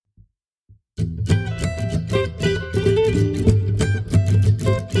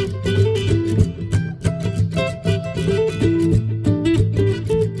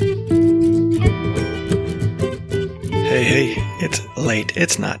late.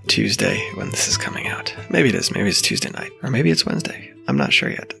 It's not Tuesday when this is coming out. Maybe it is. Maybe it's Tuesday night. Or maybe it's Wednesday. I'm not sure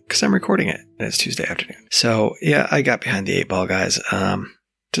yet because I'm recording it and it's Tuesday afternoon. So yeah, I got behind the 8 ball, guys.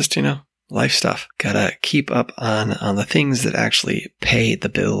 Just, life stuff. Gotta keep up on the things that actually pay the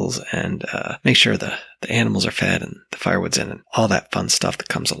bills and make sure the animals are fed and the firewood's in and all that fun stuff that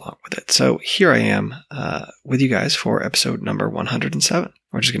comes along with it. So here I am with you guys for episode number 107.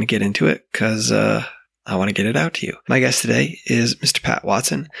 We're just going to get into it because I want to get it out to you. My guest today is Mr. Pat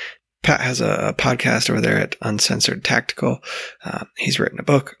Watson. Pat has a podcast over there at Uncensored Tactical. He's written a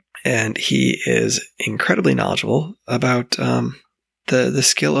book and he is incredibly knowledgeable about the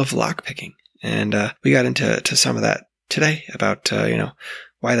skill of lockpicking. And we got into some of that today about,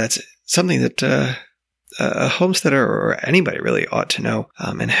 why that's something that a homesteader or anybody really ought to know,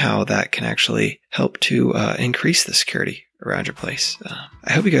 and how that can actually help to increase the security around your place.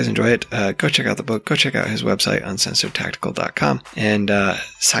 I hope you guys enjoy it. Go check out the book. Go check out his website, uncensoredtactical.com, and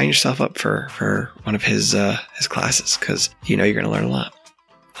sign yourself up for one of his classes because you're going to learn a lot.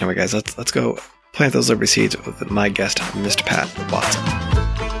 Anyway, guys, let's go plant those Liberty seeds with my guest, Mr. Pat Watson.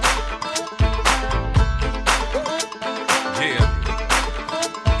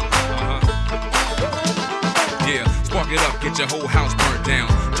 Spark it up, get your whole house burnt down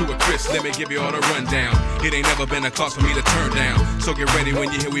to a crisp. Let me give you all the rundown. It ain't never been a cause for me to turn down. So get ready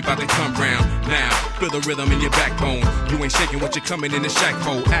when you hear we about to come round. Now, feel the rhythm in your backbone. You ain't shaking what you're coming in the shack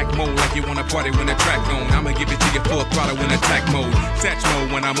mode. Act mode like you wanna party when the track on. I'ma give it to you full throttle in attack mode. Satch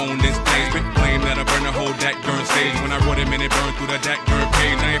mode when I'm on this stage. Big flame that'll burn the whole Dat Gurn stage. When I wrote it, man, it burned through the Dat Gurn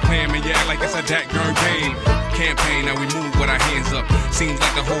page. Now you playing me, you act like it's a Dat Gurn game. Campaign, now we move with our hands up. Seems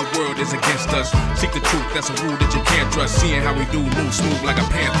like the whole world is against us. Seek the truth, that's a rule that you can't trust. Seeing how we do, move smooth like a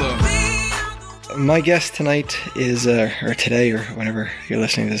panther. My guest tonight is, or today, or whenever you're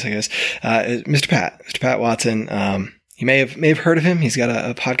listening to this, I guess, is Mr. Pat Watson. You may have heard of him. He's got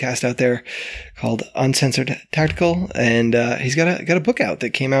a podcast out there called Uncensored Tactical, and he's got a book out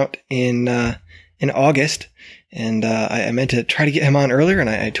that came out in August. And I meant to try to get him on earlier, and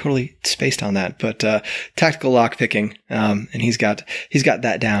I totally spaced on that. But tactical lockpicking, and he's got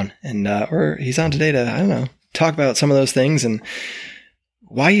that down, and or he's on today to talk about some of those things and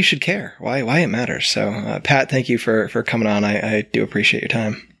why you should care, why it matters. So Pat, thank you for coming on. I do appreciate your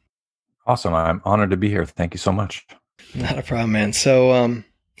time. Awesome, I'm honored to be here. Thank you so much. Not a problem, man. So a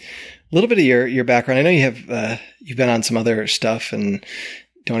little bit of your background. I know you have you've been on some other stuff, and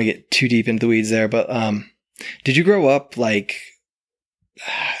don't want to get too deep into the weeds there, but did you grow up like?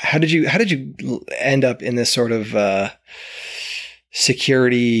 How did you end up in this sort of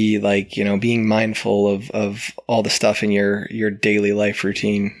security, like being mindful of all the stuff in your daily life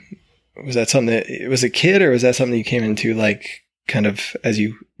routine? Was that something that was a kid, or was that something you came into like kind of as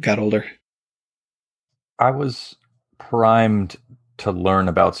you got older? I was primed to learn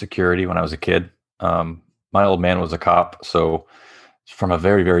about security when I was a kid. My old man was a cop, so from a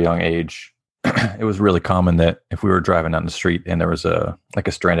very, very young age, it was really common that if we were driving down the street and there was a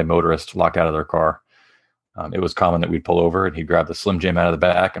stranded motorist locked out of their car, it was common that we'd pull over and he'd grab the Slim Jim out of the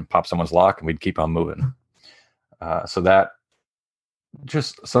back and pop someone's lock, and we'd keep on moving. So that,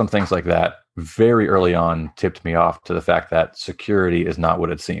 just some things like that very early on tipped me off to the fact that security is not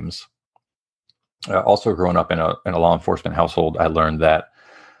what it seems. Also, growing up in a law enforcement household, I learned that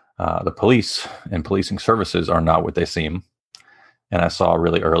the police and policing services are not what they seem. And I saw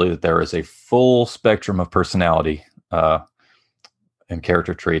really early that there is a full spectrum of personality and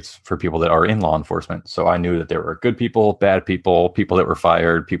character traits for people that are in law enforcement. So I knew that there were good people, bad people, people that were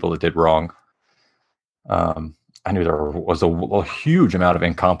fired, people that did wrong. I knew there was a huge amount of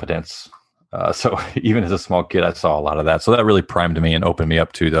incompetence. So even as a small kid, I saw a lot of that. So that really primed me and opened me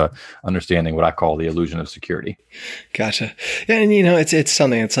up to the understanding what I call the illusion of security. Gotcha. Yeah, and it's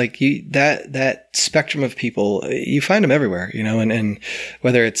something. It's like that spectrum of people, you find them everywhere. And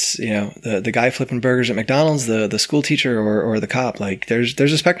whether it's the guy flipping burgers at McDonald's, the school teacher, or the cop, like there's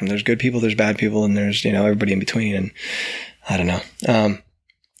a spectrum. There's good people, there's bad people, and there's everybody in between. And I don't know.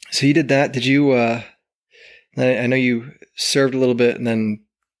 So you did that. Did you? I know you served a little bit and then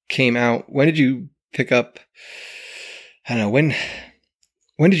came out. When did you pick up? I don't know,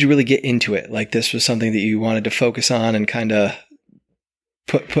 when did you really get into it? Like this was something that you wanted to focus on and kind of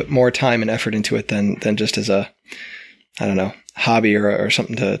put more time and effort into it than just as a, I don't know, hobby or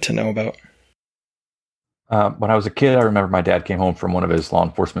something to know about? When I was a kid, I remember my dad came home from one of his law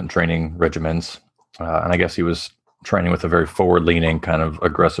enforcement training regiments. And I guess he was training with a very forward-leaning kind of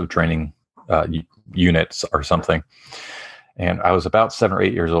aggressive training units or something. And I was about 7 or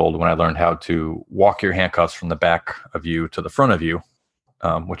 8 years old when I learned how to walk your handcuffs from the back of you to the front of you,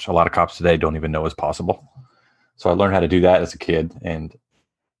 which a lot of cops today don't even know is possible. So I learned how to do that as a kid. And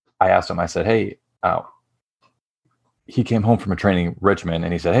I asked him, I said, hey, he came home from a training regimen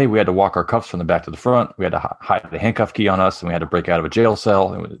and he said, hey, we had to walk our cuffs from the back to the front. We had to hide the handcuff key on us and we had to break out of a jail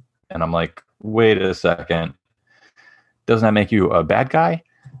cell. And I'm like, wait a second. Doesn't that make you a bad guy?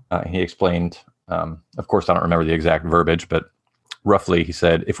 He explained, of course, I don't remember the exact verbiage, but roughly he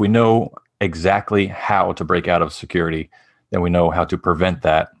said, if we know exactly how to break out of security, then we know how to prevent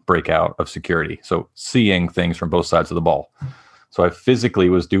that breakout of security. So seeing things from both sides of the ball. So I physically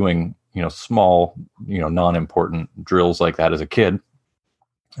was doing, small, non-important drills like that as a kid.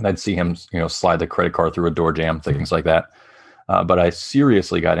 And I'd see him, slide the credit card through a door jamb, things like that. But I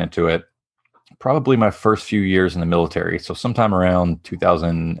seriously got into it probably my first few years in the military. So sometime around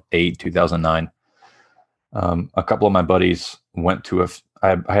 2008, 2009, a couple of my buddies went to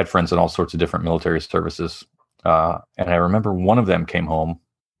I had friends in all sorts of different military services. And I remember one of them came home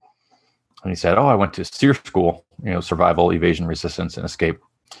and he said, oh, I went to SEER school, survival, evasion, resistance, and escape.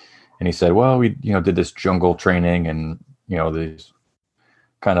 And he said, well, we, did this jungle training and, these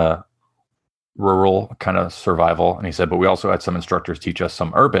kind of rural kind of survival. And he said, but we also had some instructors teach us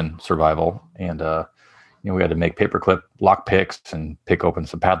some urban survival. And, we had to make paperclip lock picks and pick open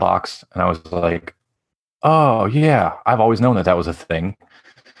some padlocks. And I was like, oh yeah, I've always known that was a thing.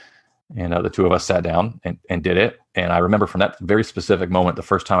 And the two of us sat down and did it. And I remember from that very specific moment, the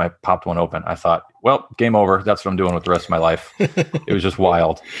first time I popped one open, I thought, well, game over. That's what I'm doing with the rest of my life. It was just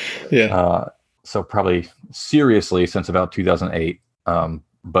wild. Yeah. So probably seriously since about 2008,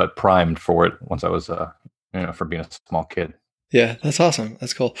 but primed for it once I was, for being a small kid. Yeah, that's awesome.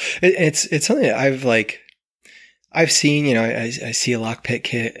 That's cool. It's something that I've seen, I see a lockpick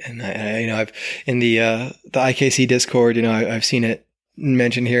kit and I've in the IKC Discord, I've seen it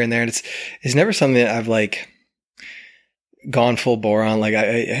mentioned here and there, and it's never something that I've gone full bore on.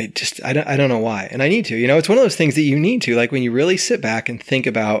 I don't know why. And I need to, it's one of those things that you need to, when you really sit back and think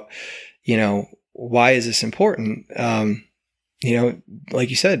about, why is this important? Like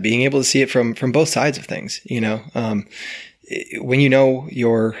you said, being able to see it from both sides of things, when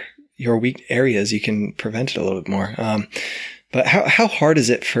your weak areas, you can prevent it a little bit more. But how hard is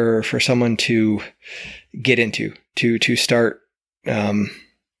it for someone to get into, to start,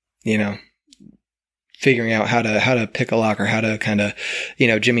 figuring out how to pick a lock or how to kind of,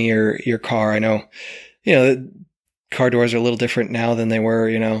 jimmy your car? I know, car doors are a little different now than they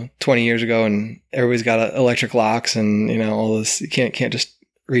were, 20 years ago, and everybody's got electric locks and, all this. You can't just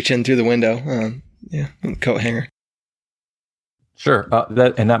reach in through the window. Coat hanger. Sure.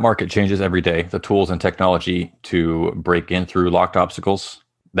 That market changes every day. The tools and technology to break in through locked obstacles,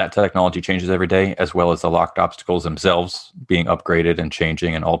 that technology changes every day, as well as the locked obstacles themselves being upgraded and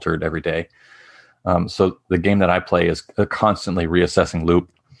changing and altered every day. So the game that I play is a constantly reassessing loop.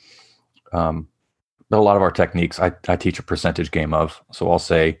 But a lot of our techniques, I teach a percentage game of. So I'll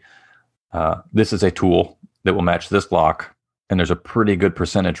say, this is a tool that will match this lock, and there's a pretty good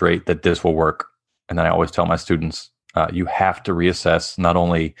percentage rate that this will work. And then I always tell my students, you have to reassess not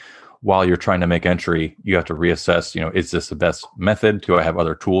only while you're trying to make entry, you have to reassess, is this the best method? Do I have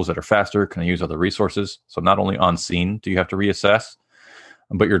other tools that are faster? Can I use other resources? So not only on scene do you have to reassess,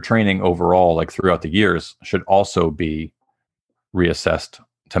 but your training overall, throughout the years, should also be reassessed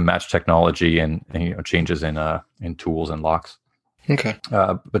to match technology and changes in tools and locks. Okay.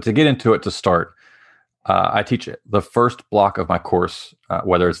 But to get into it, to start, I teach the first block of my course,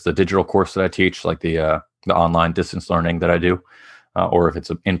 whether it's the digital course that I teach, like the online distance learning that I do, or if it's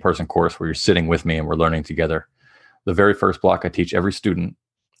an in-person course where you're sitting with me and we're learning together. The very first block I teach every student,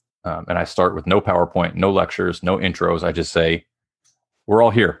 and I start with no PowerPoint, no lectures, no intros. I just say, we're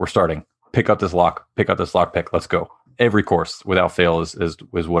all here. We're starting. Pick up this lock. Pick up this lock pick. Let's go. Every course, without fail, is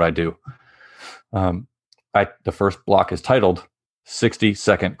what I do. The first block is titled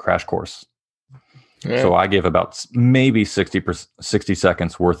 60-second crash course. Yeah. So I give about maybe 60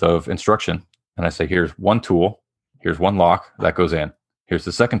 seconds worth of instruction. And I say, here's one tool. Here's one lock that goes in. Here's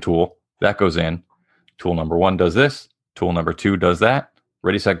the second tool that goes in. Tool number 1 does this. Tool number 2 does that.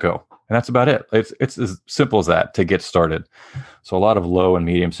 Ready, set, go. And that's about it. It's as simple as that to get started. So a lot of low and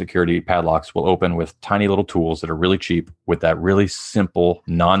medium security padlocks will open with tiny little tools that are really cheap with that really simple,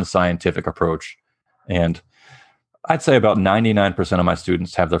 non-scientific approach. And I'd say about 99% of my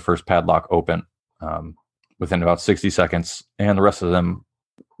students have their first padlock open within about 60 seconds. And the rest of them,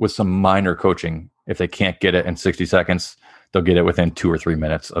 with some minor coaching, if they can't get it in 60 seconds, they'll get it within 2 or 3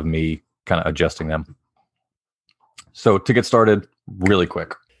 minutes of me kind of adjusting them. So to get started really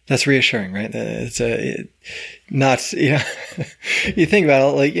quick. That's reassuring, right? It's not, you think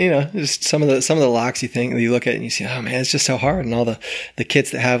about it, like, just some of the locks you look at and you see, oh man, it's just so hard. And all the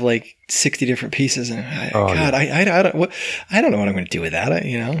kits that have like 60 different pieces. And I don't know what I'm going to do with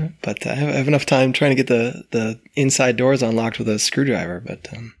that, but I have enough time trying to get the inside doors unlocked with a screwdriver. But,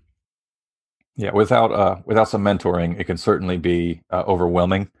 yeah, without some mentoring, it can certainly be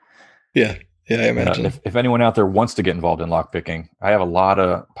overwhelming. Yeah. Yeah, I imagine. If anyone out there wants to get involved in lockpicking, I have a lot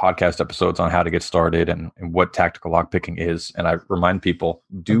of podcast episodes on how to get started and what tactical lockpicking is. And I remind people,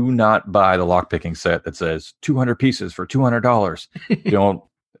 do not buy the lockpicking set that says 200 pieces for $200.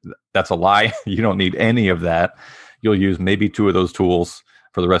 That's a lie. You don't need any of that. You'll use maybe 2 of those tools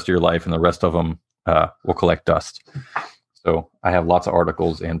for the rest of your life, and the rest of them will collect dust. So I have lots of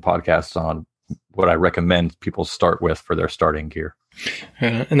articles and podcasts on what I recommend people start with for their starting gear.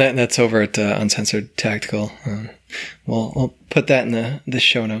 And that's over at Uncensored Tactical. We'll put that in the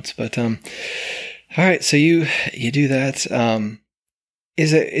show notes. But all right, so you do that.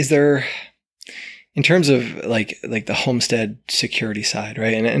 Is there, in terms of like the homestead security side,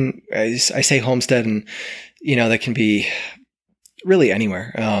 right? And I say homestead, and that can be really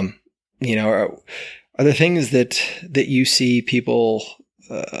anywhere. Are there things that you see people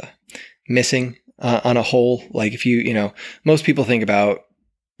missing on a whole? Like if most people think about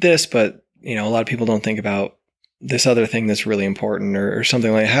this, but a lot of people don't think about this other thing that's really important or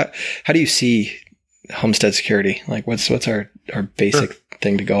something like that. How do you see homestead security? Like what's our basic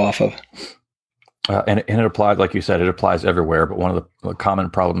thing to go off of? And it applies, like you said, it applies everywhere. But one of the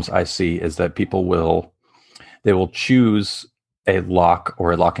common problems I see is that people will choose a lock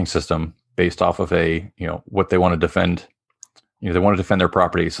or a locking system based off of what they want to defend. They want to defend their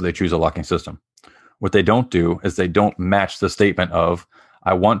property, so they choose a locking system. What they don't do is they don't match the statement of,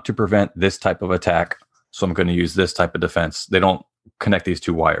 I want to prevent this type of attack, so I'm going to use this type of defense. They don't connect these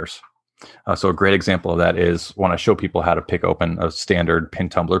 2 wires. So a great example of that is when I show people how to pick open a standard pin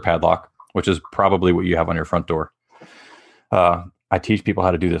tumbler padlock, which is probably what you have on your front door. I teach people how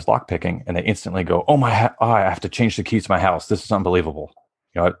to do this lock picking, and they instantly go, I have to change the keys to my house. This is unbelievable.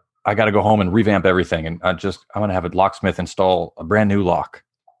 I got to go home and revamp everything. And I'm going to have a locksmith install a brand new lock.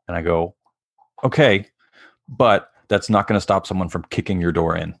 And I go, okay, but that's not going to stop someone from kicking your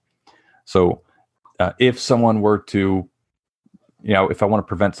door in. So if someone were to, if I want to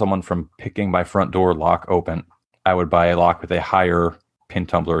prevent someone from picking my front door lock open, I would buy a lock with a higher pin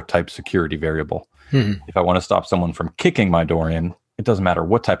tumbler type security variable. Mm-hmm. If I want to stop someone from kicking my door in, it doesn't matter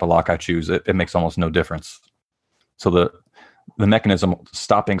what type of lock I choose. It makes almost no difference. So the mechanism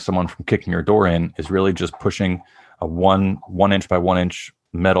stopping someone from kicking your door in is really just pushing a 1 inch by 1 inch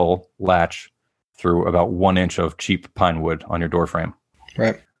metal latch through about 1 inch of cheap pine wood on your door frame.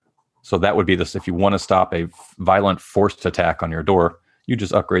 Right. So that would be this. If you want to stop a violent forced attack on your door, you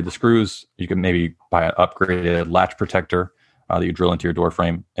just upgrade the screws. You can maybe buy an upgraded latch protector that you drill into your door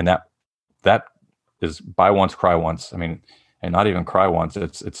frame. And that is buy once, cry once. I mean, and not even cry once.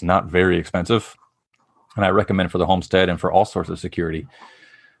 It's not very expensive. And I recommend for the homestead and for all sorts of security,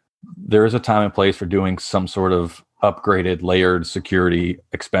 there is a time and place for doing some sort of upgraded, layered security,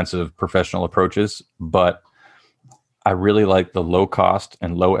 expensive professional approaches. But I really like the low cost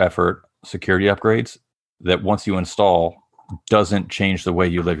and low effort security upgrades that once you install doesn't change the way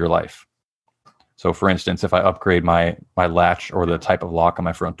you live your life. So for instance, if I upgrade my latch or the type of lock on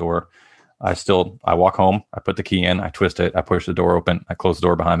my front door, I walk home, I put the key in, I twist it, I push the door open, I close the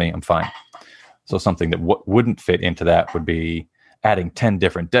door behind me, I'm fine. So something that wouldn't fit into that would be adding 10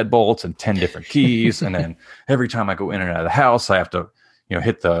 different deadbolts and 10 different keys. And then every time I go in and out of the house, I have to,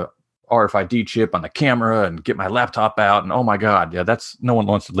 hit the RFID chip on the camera and get my laptop out. And oh my God, yeah, no one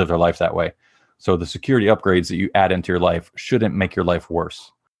wants to live their life that way. So the security upgrades that you add into your life shouldn't make your life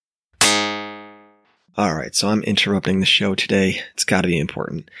worse. All right. So I'm interrupting the show today. It's got to be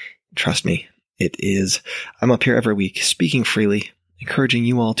important. Trust me, it is. I'm up here every week speaking freely, encouraging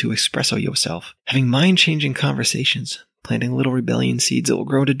you all to espresso yourself, having mind-changing conversations, planting little rebellion seeds that will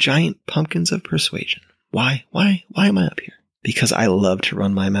grow into giant pumpkins of persuasion. Why am I up here? Because I love to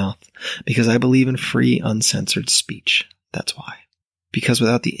run my mouth. Because I believe in free, uncensored speech. That's why. Because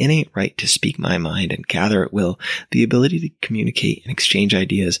without the innate right to speak my mind and gather at will, the ability to communicate and exchange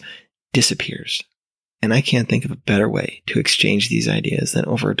ideas disappears. And I can't think of a better way to exchange these ideas than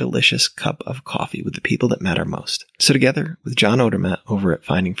over a delicious cup of coffee with the people that matter most. So together with John Odermatt over at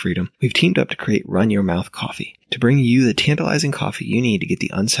Finding Freedom, we've teamed up to create Run Your Mouth Coffee to bring you the tantalizing coffee you need to get the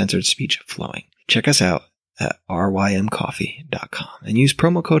uncensored speech flowing. Check us out at rymcoffee.com and use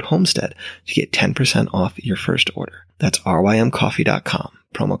promo code Homestead to get 10% off your first order. That's rymcoffee.com,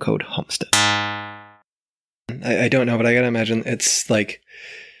 promo code Homestead. I don't know, but I gotta imagine it's like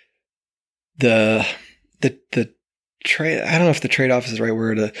the trade, I don't know if the trade-off is the right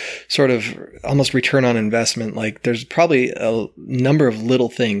word, a sort of almost return on investment. Like there's probably a number of little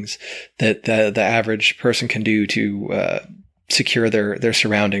things that the average person can do to secure their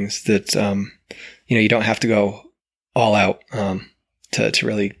surroundings that, you don't have to go all out to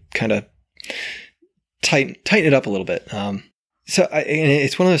really kind of tighten it up a little bit. So and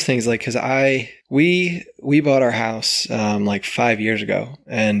it's one of those things, like, cause we bought our house, like 5 years ago,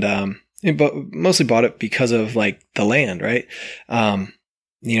 and, but mostly bought it because of like the land, right?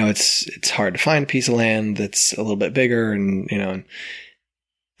 It's hard to find a piece of land that's a little bit bigger, and, and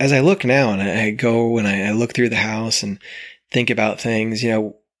as I look now and I go and I look through the house and think about things,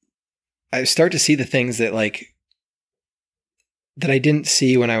 I start to see the things that I didn't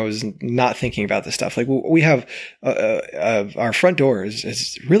see when I was not thinking about this stuff. Like we have our front door is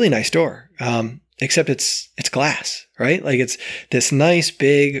a really nice door, except it's glass, right? Like it's this nice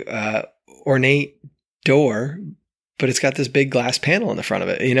big ornate door, but it's got this big glass panel in the front of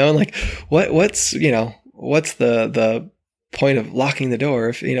it, and like what's the point of locking the door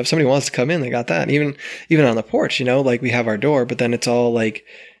if if somebody wants to come in, they got that. Even on the porch, like we have our door, but then it's all like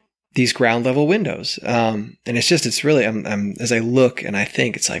these ground level windows. And it's really, I'm as I look and I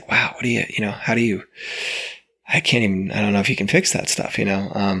think, it's like, wow, what do you, how do you, I don't know if you can fix that stuff,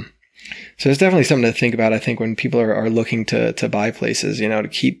 so there's definitely something to think about. I think when people are looking to buy places, to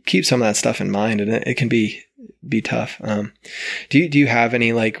keep some of that stuff in mind, and it can be tough. Do you have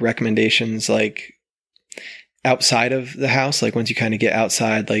any like recommendations, like outside of the house, like once you kind of get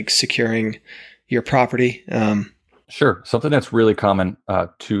outside, like securing your property? Sure. Something that's really common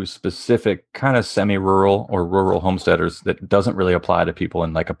to specific kind of semi-rural or rural homesteaders that doesn't really apply to people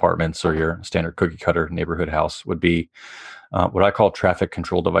in like apartments or your standard cookie cutter neighborhood house would be what I call traffic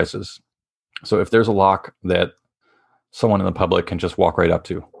control devices. So if there's a lock that someone in the public can just walk right up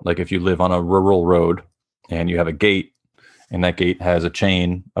to, like if you live on a rural road and you have a gate and that gate has a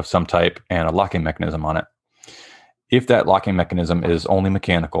chain of some type and a locking mechanism on it, if that locking mechanism is only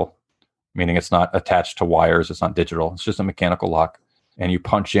mechanical, meaning it's not attached to wires, it's not digital, it's just a mechanical lock, and you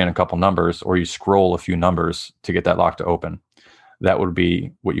punch in a couple numbers or you scroll a few numbers to get that lock to open, that would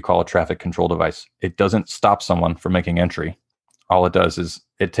be what you call a traffic control device. It doesn't stop someone from making entry. All it does is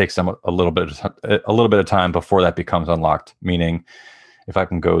it takes them a little bit of time before that becomes unlocked. Meaning, if I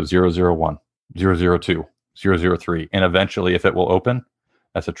can go 001, 002, 003, and eventually, if it will open,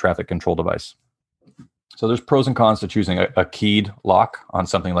 that's a traffic control device. So there's pros and cons to choosing a keyed lock on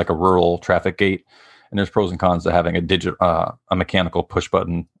something like a rural traffic gate, and there's pros and cons to having a mechanical push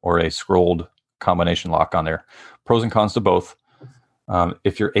button or a scrolled combination lock on there. Pros and cons to both.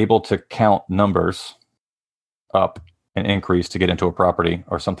 If you're able to count numbers up and increase to get into a property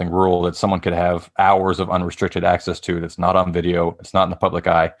or something rural that someone could have hours of unrestricted access to, that's not on video, it's not in the public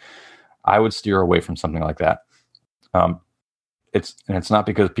eye, I would steer away from something like that. It's not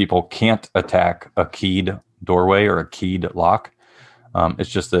because people can't attack a keyed doorway or a keyed lock. It's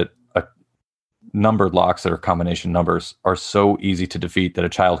just that numbered locks that are combination numbers are so easy to defeat that a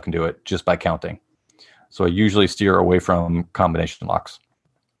child can do it just by counting. So I usually steer away from combination locks.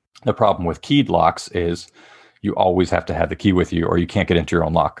 The problem with keyed locks is you always have to have the key with you or you can't get into your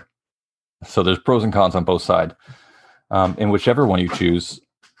own lock. So there's pros and cons on both sides. In whichever one you choose,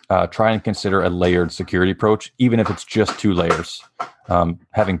 try and consider a layered security approach, even if it's just 2 layers.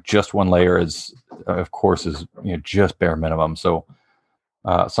 Having just 1 layer is just bare minimum. So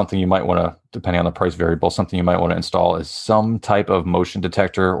something you might want to, depending on the price variable, something you might want to install is some type of motion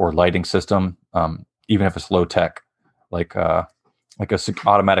detector or lighting system, even if it's low tech, like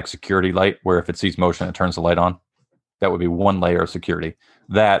automatic security light, where if it sees motion, it turns the light on. That would be 1 layer of security.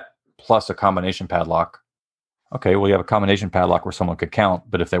 That plus a combination padlock. Okay, well, you have a combination padlock where someone could count,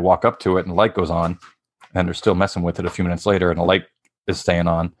 but if they walk up to it and the light goes on and they're still messing with it a few minutes later and the light is staying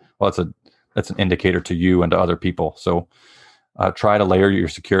on, well, that's an indicator to you and to other people. So try to layer your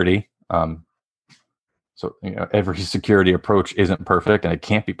security. So every security approach isn't perfect and it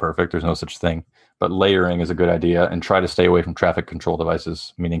can't be perfect. There's no such thing. But layering is a good idea, and try to stay away from traffic control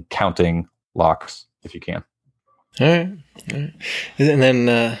devices, meaning counting locks if you can. All right. And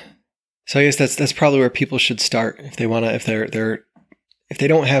then, so I guess that's probably where people should start if they want to, if they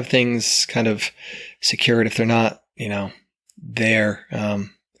don't have things kind of secured, if they're not, there,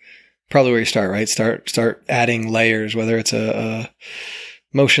 probably where you start, right? Start adding layers, whether it's a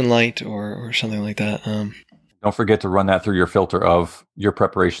motion light or something like that. Don't forget to run that through your filter of your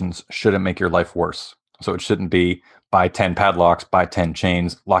preparations shouldn't make your life worse. So it shouldn't be buy 10 padlocks, buy 10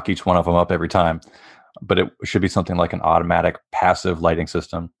 chains, lock each one of them up every time. But it should be something like an automatic passive lighting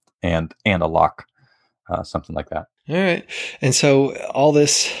system and a lock, something like that. All right. And so all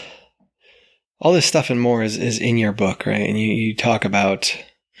this all this stuff and more is in your book, right? And you talk about,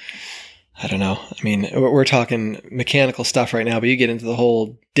 I don't know. I mean, we're talking mechanical stuff right now, but you get into the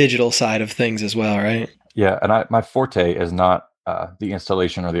whole digital side of things as well, right? Yeah, and my forte is not the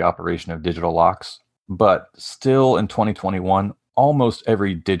installation or the operation of digital locks, but still in 2021, almost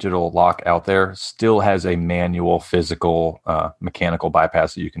every digital lock out there still has a manual, physical, mechanical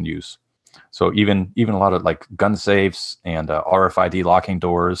bypass that you can use. So even a lot of like gun safes and RFID locking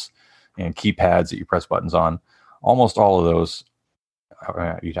doors and keypads that you press buttons on, almost all of those,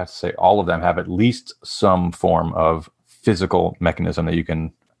 you'd have to say all of them have at least some form of physical mechanism that you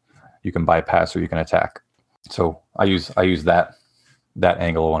can bypass or you can attack. So I use that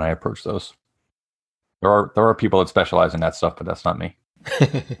angle when I approach those. There are people that specialize in that stuff, but that's not me.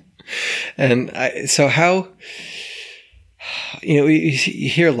 And so how, you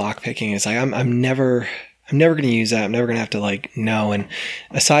hear lock picking. It's like I'm never going to use that. I'm never going to have to like know. And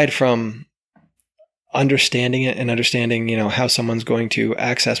aside from understanding it and understanding, how someone's going to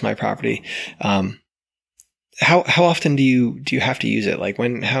access my property, how often do you have to use it? Like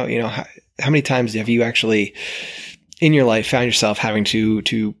how many times have you actually in your life found yourself having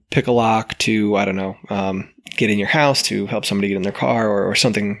to pick a lock to, I don't know, get in your house, to help somebody get in their car or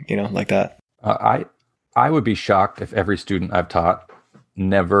something, like that? I would be shocked if every student I've taught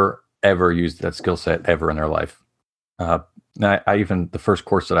never, ever used that skill set ever in their life. I even, the first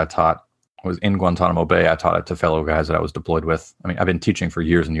course that I taught was in Guantanamo Bay. I taught it to fellow guys that I was deployed with. I mean, I've been teaching for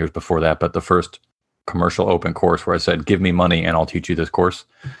years and years before that, but the first commercial open course where I said, give me money and I'll teach you this course.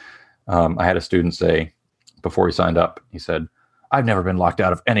 I had a student say, before he signed up, he said, I've never been locked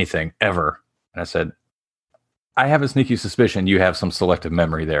out of anything ever. And I said, I have a sneaky suspicion you have some selective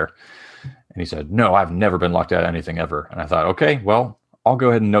memory there. And he said, no, I've never been locked out of anything ever. And I thought, okay, well, I'll go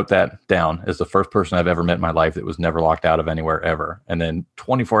ahead and note that down as the first person I've ever met in my life that was never locked out of anywhere ever. And then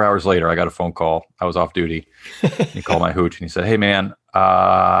 24 hours later, I got a phone call. I was off duty. He called my hooch and he said, hey man,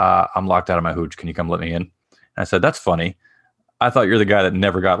 I'm locked out of my hooch. Can you come let me in? And I said, that's funny. I thought you're the guy that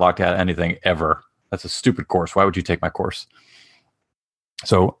never got locked out of anything ever. That's a stupid course. Why would you take my course?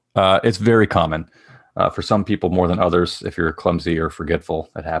 So it's very common for some people more than others. If you're clumsy or forgetful,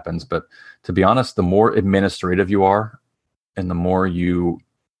 that happens. But to be honest, the more administrative you are and the more you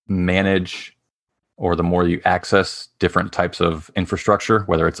manage or the more you access different types of infrastructure,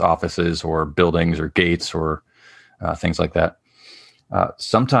 whether it's offices or buildings or gates or things like that,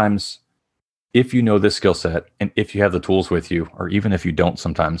 sometimes if you know this skill set and if you have the tools with you, or even if you don't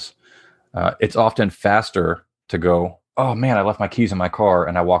sometimes, it's often faster to go, oh man, I left my keys in my car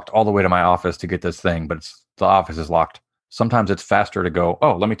and I walked all the way to my office to get this thing, but the office is locked. Sometimes it's faster to go,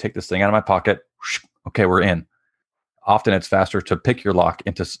 oh, let me take this thing out of my pocket. Okay, we're in. Often it's faster to pick your lock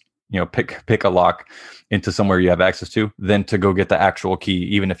into, pick a lock into somewhere you have access to than to go get the actual key,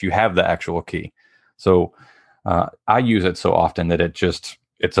 even if you have the actual key. So I use it so often that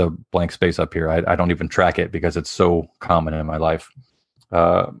it's a blank space up here. I don't even track it because it's so common in my life.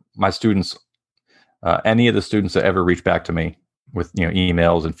 My students, any of the students that ever reach back to me with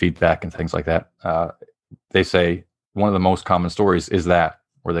emails and feedback and things like that, they say one of the most common stories is that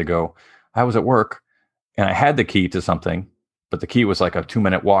where they go, I was at work and I had the key to something, but the key was like a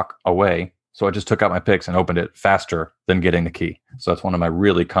 2-minute walk away. So I just took out my picks and opened it faster than getting the key. So that's one of my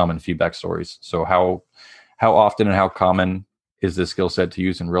really common feedback stories. So how often and how common is this skill set to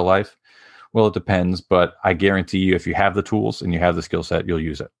use in real life? Well, it depends, but I guarantee you, if you have the tools and you have the skill set, you'll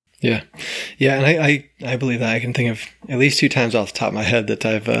use it. Yeah. Yeah. And I believe that. I can think of at least 2 times off the top of my head that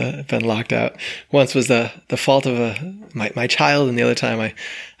I've been locked out. Once was the fault of my child, and the other time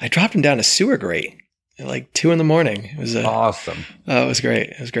I dropped him down a sewer grate at like 2 a.m. It was awesome. Oh, it was great.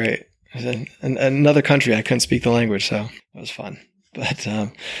 It was great. It was in another country. I couldn't speak the language, so it was fun. But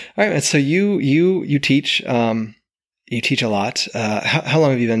all right, man. So you teach a lot. How long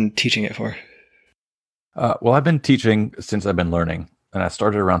have you been teaching it for? Well, I've been teaching since I've been learning, and I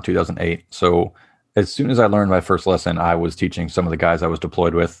started around 2008. So as soon as I learned my first lesson, I was teaching some of the guys I was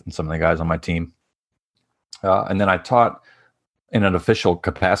deployed with and some of the guys on my team. And then I taught in an official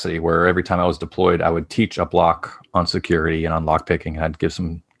capacity where every time I was deployed, I would teach a block on security and on lock picking. I'd give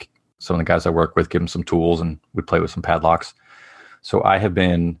some of the guys I work with, give them some tools, and we'd play with some padlocks. So I have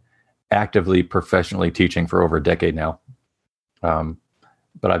been actively, professionally teaching for over a decade now.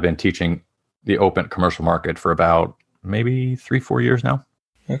 But I've been teaching the open commercial market for about maybe 3-4 years now.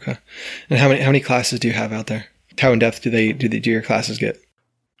 Okay. And how many classes do you have out there? How in depth do your classes get?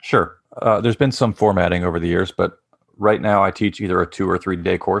 Sure. There's been some formatting over the years, but right now I teach either a 2 or 3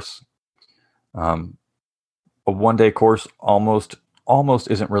 day course. A 1 day course almost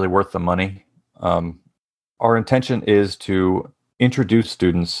isn't really worth the money. Our intention is to introduce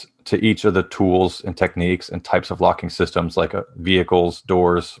students to each of the tools and techniques and types of locking systems like vehicles,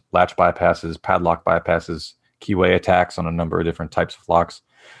 doors, latch bypasses, padlock bypasses, keyway attacks on a number of different types of locks.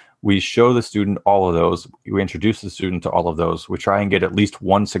 We show the student all of those. We introduce the student to all of those. We try and get at least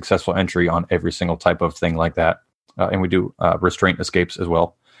one successful entry on every single type of thing like that. And we do restraint escapes as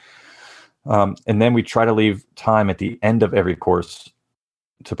well. And then we try to leave time at the end of every course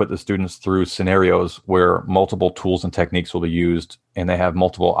to put the students through scenarios where multiple tools and techniques will be used, and they have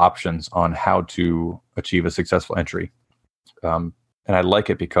multiple options on how to achieve a successful entry. And I like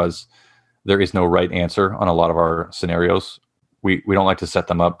it because there is no right answer on a lot of our scenarios. We don't like to set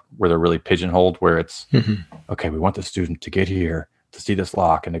them up where they're really pigeonholed, where it's, okay, we want the student to get here to see this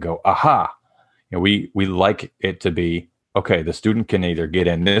lock and to go, aha. We like it to be, okay, the student can either get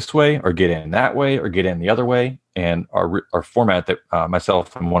in this way or get in that way or get in the other way. And our format that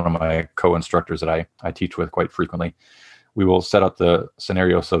myself and one of my co-instructors that I teach with quite frequently, we will set up the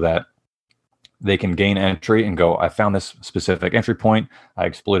scenario so that they can gain entry and go, I found this specific entry point. I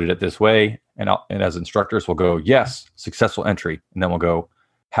exploited it this way. And as instructors, we'll go, yes, successful entry. And then we'll go,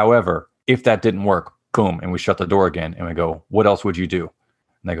 however, if that didn't work, boom. And we shut the door again. And we go, what else would you do?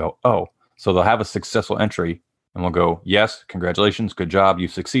 And they go, oh, so they'll have a successful entry. And we'll go, yes, congratulations, good job, you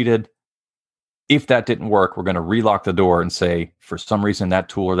succeeded. If that didn't work, we're going to relock the door and say, for some reason, that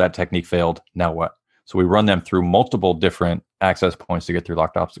tool or that technique failed. Now what? So we run them through multiple different access points to get through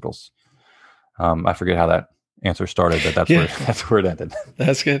locked obstacles. I forget how that answer started, but that's where it ended.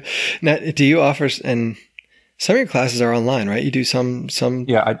 That's good. Now, do you offer, and some of your classes are online, right? You do some stuff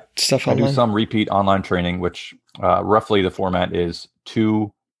online? I do some repeat online training, which roughly the format is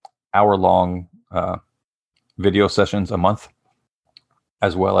 2 hour-long video sessions a month,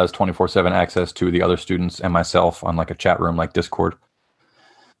 as well as 24/7 access to the other students and myself on like a chat room like Discord.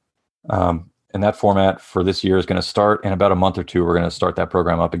 And that format for this year is going to start in about a month or two. We're going to start that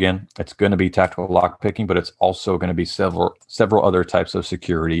program up again. It's going to be tactical lock picking, but it's also going to be several other types of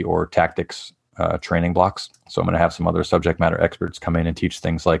security or tactics training blocks. So I'm going to have some other subject matter experts come in and teach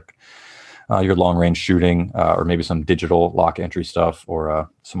things like your long range shooting, or maybe some digital lock entry stuff, or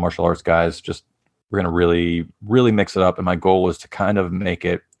some martial arts guys. We're going to really, really mix it up. And my goal is to kind of make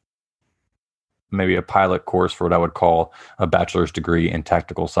it maybe a pilot course for what I would call a bachelor's degree in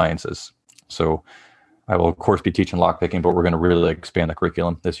tactical sciences. So I will, of course, be teaching lockpicking, but we're going to really expand the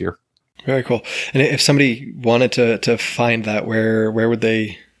curriculum this year. Very cool. And if somebody wanted to find that,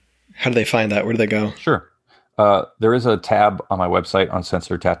 how do they find that? Where do they go? Sure. There is a tab on my website on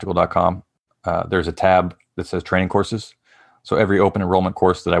sensortactical.com. There's a tab that says training courses. So every open enrollment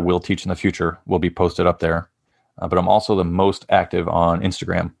course that I will teach in the future will be posted up there. But I'm also the most active on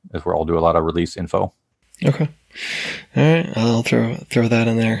Instagram, is where I'll do a lot of release info. Okay. All right. I'll throw that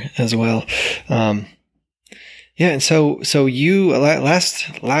in there as well. Yeah. And so you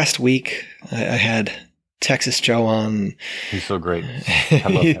last week I had Texas Joe on. He's so great. I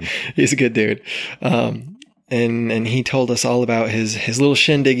love him. He's a good dude. And he told us all about his little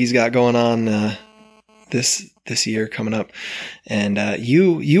shindig he's got going on this year coming up, and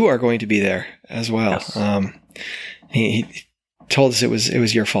you are going to be there as well. Yes. He told us it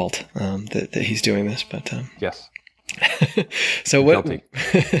was your fault that he's doing this, but yes. So what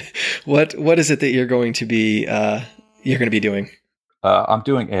is it that you're going to be doing? I'm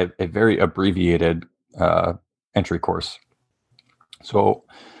doing a very abbreviated entry course. So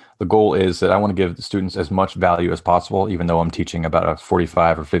the goal is that I want to give the students as much value as possible, even though I'm teaching about a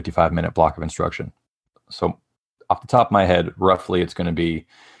 45 or 55 minute block of instruction. So off the top of my head, roughly it's going to be,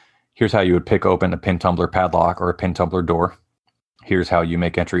 here's how you would pick open a pin tumbler padlock or a pin tumbler door. Here's how you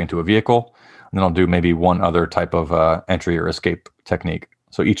make entry into a vehicle. And then I'll do maybe one other type of entry or escape technique.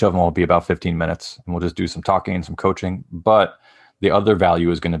 So each of them will be about 15 minutes, and we'll just do some talking and some coaching. But the other value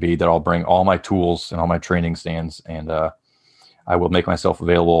is going to be that I'll bring all my tools and all my training stands, and I will make myself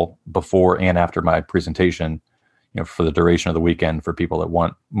available before and after my presentation, for the duration of the weekend for people that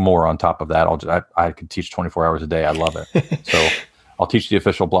want more on top of that. I could teach 24 hours a day. I love it. So I'll teach the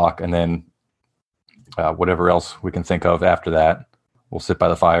official block, and then whatever else we can think of after that, we'll sit by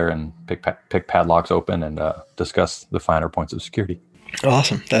the fire and pick padlocks open and discuss the finer points of security.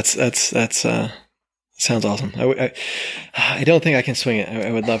 Awesome. That's sounds awesome. I don't think I can swing it.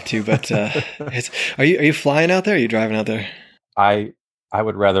 I would love to, but are you flying out there? Or are you driving out there? I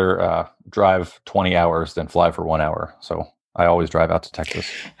would rather drive 20 hours than fly for 1 hour. So I always drive out to Texas.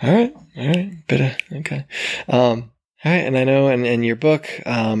 All right. Okay. All right. And I know in your book,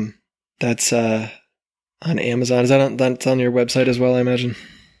 that's on Amazon. Is that's on your website as well, I imagine?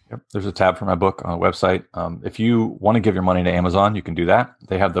 Yep. There's a tab for my book on the website. If you want to give your money to Amazon, you can do that.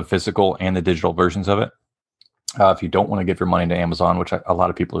 They have the physical and the digital versions of it. If you don't want to give your money to Amazon, which a lot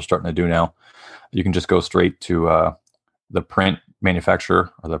of people are starting to do now, you can just go straight to the print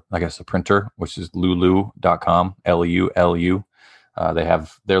manufacturer, or the printer, which is lulu.com, Lulu.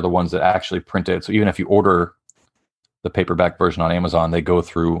 They're the ones that actually print it. So even if you order the paperback version on Amazon, they go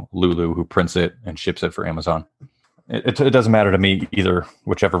through Lulu, who prints it and ships it for Amazon. It doesn't matter to me either,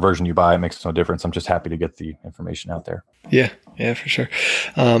 whichever version you buy, it makes no difference. I'm just happy to get the information out there. Yeah, for sure.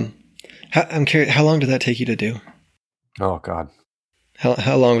 I'm curious, how long did that take you to do? Oh God.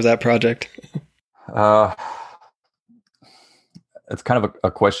 How long was that project? It's kind of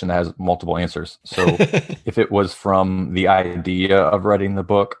a question that has multiple answers. So if it was from the idea of writing the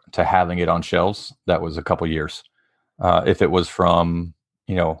book to having it on shelves, that was a couple years. If it was from,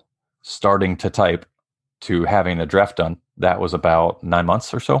 starting to type to having a draft done, that was about 9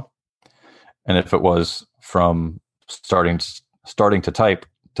 months or so. And if it was from starting to type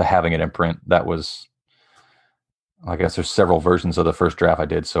to having it in print, that was, I guess there's several versions of the first draft I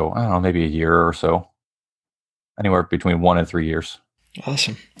did. So I don't know, maybe a year or so. Anywhere between 1 and 3 years.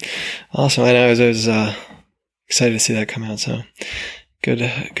 Awesome. I know I was excited to see that come out. So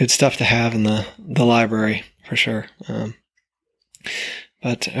good stuff to have in the library for sure.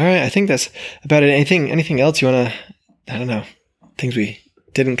 But all right, I think that's about it. Anything else you want to, I don't know, things we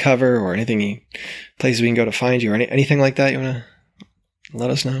didn't cover, or places we can go to find you, or anything like that you want to let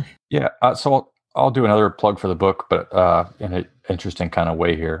us know? Yeah. So I'll do another plug for the book, but in an interesting kind of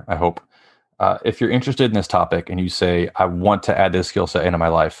way here, I hope. If you're interested in this topic and you say, I want to add this skill set into my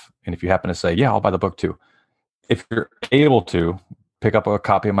life, and if you happen to say, yeah, I'll buy the book too. If you're able to, pick up a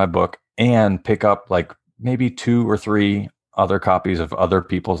copy of my book and pick up like maybe 2 or 3 other copies of other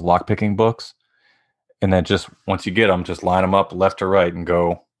people's lockpicking books. And then just once you get them, just line them up left to right and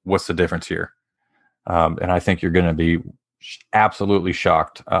go, what's the difference here? And I think you're going to be absolutely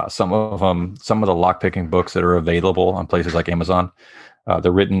shocked. Some of the lockpicking books that are available on places like Amazon,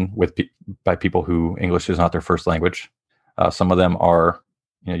 they're written by people who English is not their first language. Some of them are,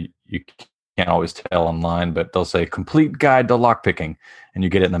 you can't always tell online, but they'll say complete guide to lockpicking, and you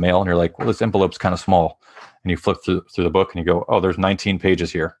get it in the mail and you're like, well, this envelope's kind of small. And you flip through the book and you go, oh, there's 19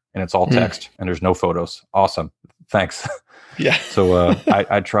 pages here and it's all text and there's no photos. Awesome. Thanks. Yeah. So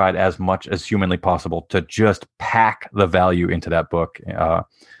I tried as much as humanly possible to just pack the value into that book,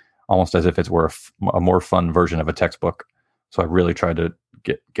 almost as if it's a more fun version of a textbook. So I really tried to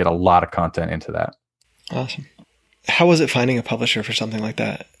get a lot of content into that. Awesome. How was it finding a publisher for something like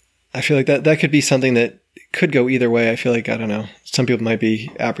that? I feel like that could be something that could go either way. I feel like, I don't know, some people might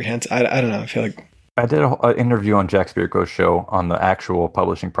be apprehensive. I don't know. I feel like I did an interview on Jack Spirko's show on the actual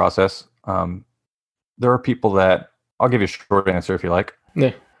publishing process. There are people that, I'll give you a short answer if you like.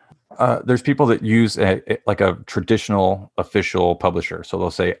 Yeah. There's people that use a traditional official publisher. So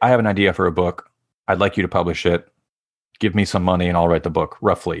they'll say, I have an idea for a book. I'd like you to publish it. Give me some money and I'll write the book,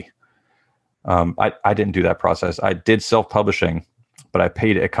 roughly. I didn't do that process. I did self-publishing, but I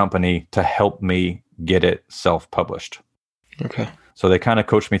paid a company to help me get it self-published. Okay. So they kind of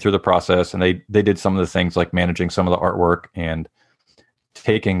coached me through the process, and they did some of the things like managing some of the artwork and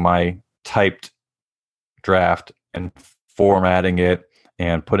taking my typed draft and formatting it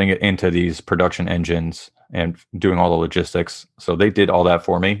and putting it into these production engines and doing all the logistics. So they did all that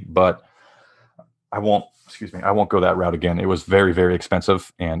for me, but I won't go that route again. It was very, very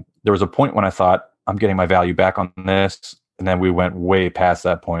expensive. And there was a point when I thought, I'm getting my value back on this. And then we went way past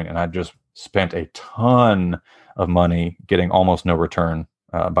that point, and I just spent a ton of money getting almost no return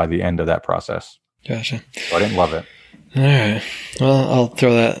by the end of that process. Gotcha. So I didn't love it. All right. Well,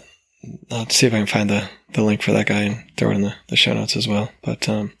 I'll see if I can find the link for that guy and throw it in the show notes as well. But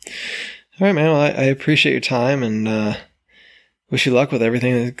all right, man. Well, I appreciate your time and wish you luck with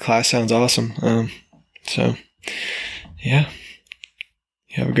everything. The class sounds awesome. So yeah,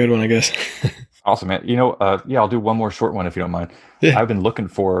 you have a good one, I guess. Awesome, man. I'll do one more short one if you don't mind. Yeah. I've been looking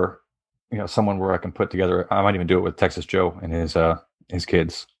for someone where I can put together. I might even do it with Texas Joe and his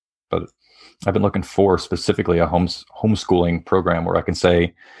kids. But I've been looking for specifically a homeschooling program where I can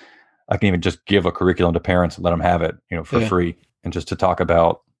say, I can even just give a curriculum to parents and let them have it, for free, and just to talk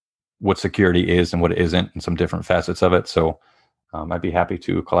about what security is and what it isn't and some different facets of it. So I'd be happy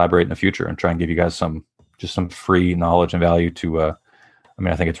to collaborate in the future and try and give you guys some free knowledge and value to,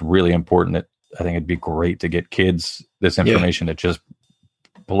 I think it's really important that I think it'd be great to get kids this information that just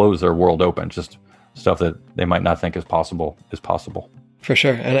blows their world open, just stuff that they might not think is possible. For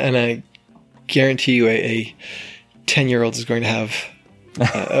sure. And I guarantee you a 10-year-old is going to have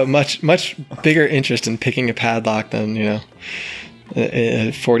a much, much bigger interest in picking a padlock than,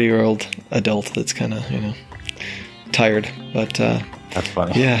 a 40-year-old adult that's kind of, tired, but That's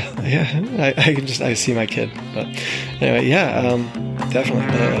funny. yeah. I see my kid, but anyway, yeah, definitely.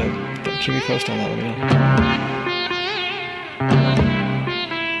 Keep me posted on that. Let me know.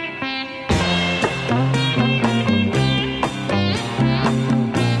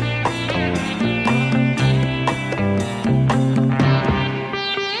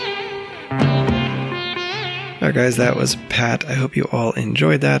 All right, guys, that was Pat. I hope you all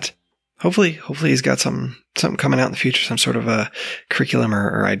enjoyed that. Hopefully he's got something coming out in the future, some sort of a curriculum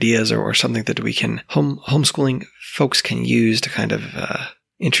or ideas or something that we can homeschooling folks can use to kind of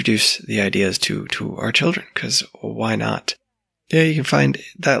introduce the ideas to our children, because why not? Yeah, you can find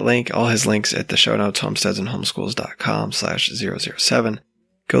that link, all his links at the show notes, homesteadsandhomeschools.com/007.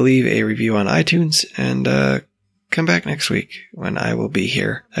 Go leave a review on iTunes and come back next week when I will be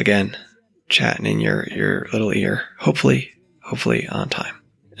here again, chatting in your little ear, hopefully on time.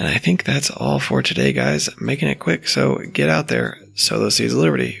 And I think that's all for today, guys. I'm making it quick, so get out there, sow those seeds of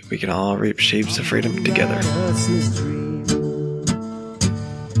liberty. We can all reap sheaves of freedom together.